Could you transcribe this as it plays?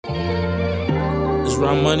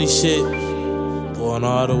Raw Money shit, going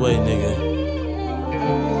all the way, nigga.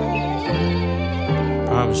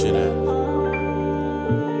 Promise you that.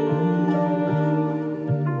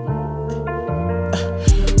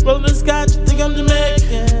 Rollin' the sky, you think I'm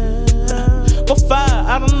Jamaican? Or fire,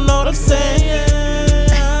 I don't know what I'm saying.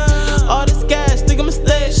 All this gas, think I'm a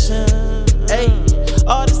station. Ayy,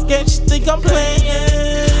 all this game, she think I'm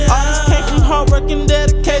playing. All this came from hard work and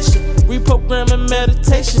dedication. Reprogramming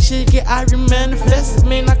meditation, shit get iron manifested.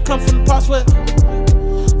 Man, I come from the parts where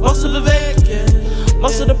most of the vacant,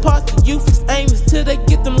 most of the parts the youth is aimless till they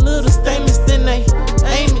get them little statements, then they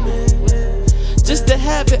aim it just to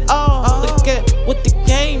have it all. Look at what the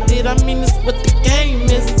game did. I mean, it's what the game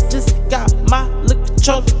is. Just got my little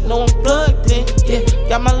controller, know I'm plugged in. Yeah,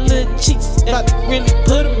 got my little cheeks, about to really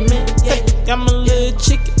put them in. Yeah, got my little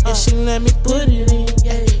chicken, and she let me put it in.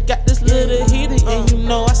 Yeah, got this little heater, and you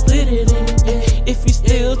know I slid it in. Yeah, if you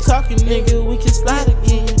still talking, nigga, we can slide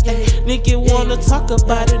again. Yeah, nigga wanna talk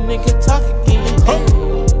about it, nigga, talk again.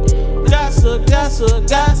 Yeah. Gossip, gossip,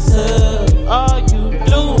 gossip. All you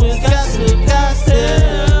do is gossip,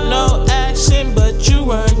 gossip. No action, but you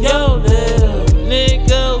run your lip.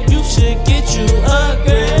 Nigga, you should get you a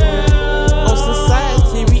girl. On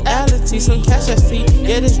society, reality, some cash I see.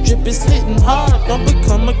 Yeah, this drip is hitting hard, don't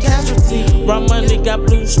become a casualty. Raw Money got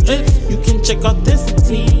blue strips, you can check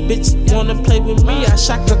authenticity. Bitch wanna play with me, I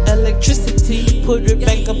shock her electricity. Put it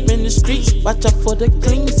back up in the streets, watch out for the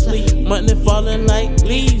clean sweep. Money falling like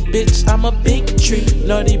leaves, bitch, I'm a big tree.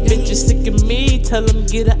 Know these bitches sick of me, tell them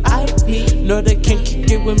get an IP. Know they can't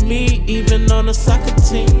kick it with me, even on a soccer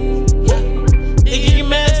team. Nigga, you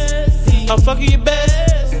messy, I'm fucking your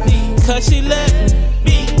bestie, cause she let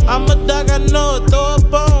me. I'm a dog, I know it, throw a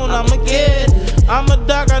bone, I'ma get it. I'm a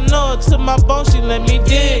dog, I know it, to my bone, she let me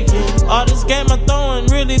dig it. All this game I'm throwing,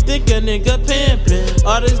 really think a nigga pimpin'.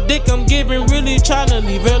 All this dick I'm giving, really tryna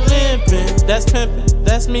leave her limpin'. That's pimpin',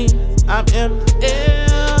 that's me, I'm him.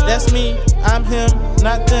 That's me, I'm him,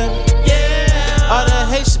 not them. All that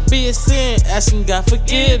hate should be a sin, asking God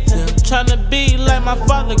forgive them. Tryna be like my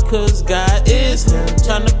father, cause God is him.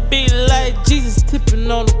 Tryna be like Jesus,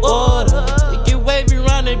 tipping on the water. They get wavy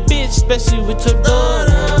around that bitch, especially with your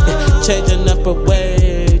daughter. Changing up her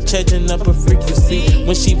way, changing up her frequency.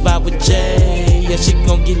 When she vibe with Jay, yeah, she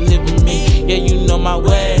gon' get lit with me. Yeah, you know my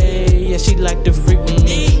way, yeah, she like to freak with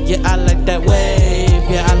me. Yeah, I like that wave,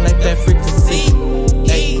 yeah, I like that frequency.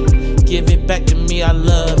 Hey, give it back to me, I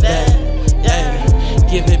love that. Hey,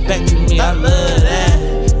 give it back to me, I love that.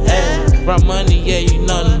 Hey, Raw Money, yeah, you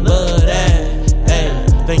know the love.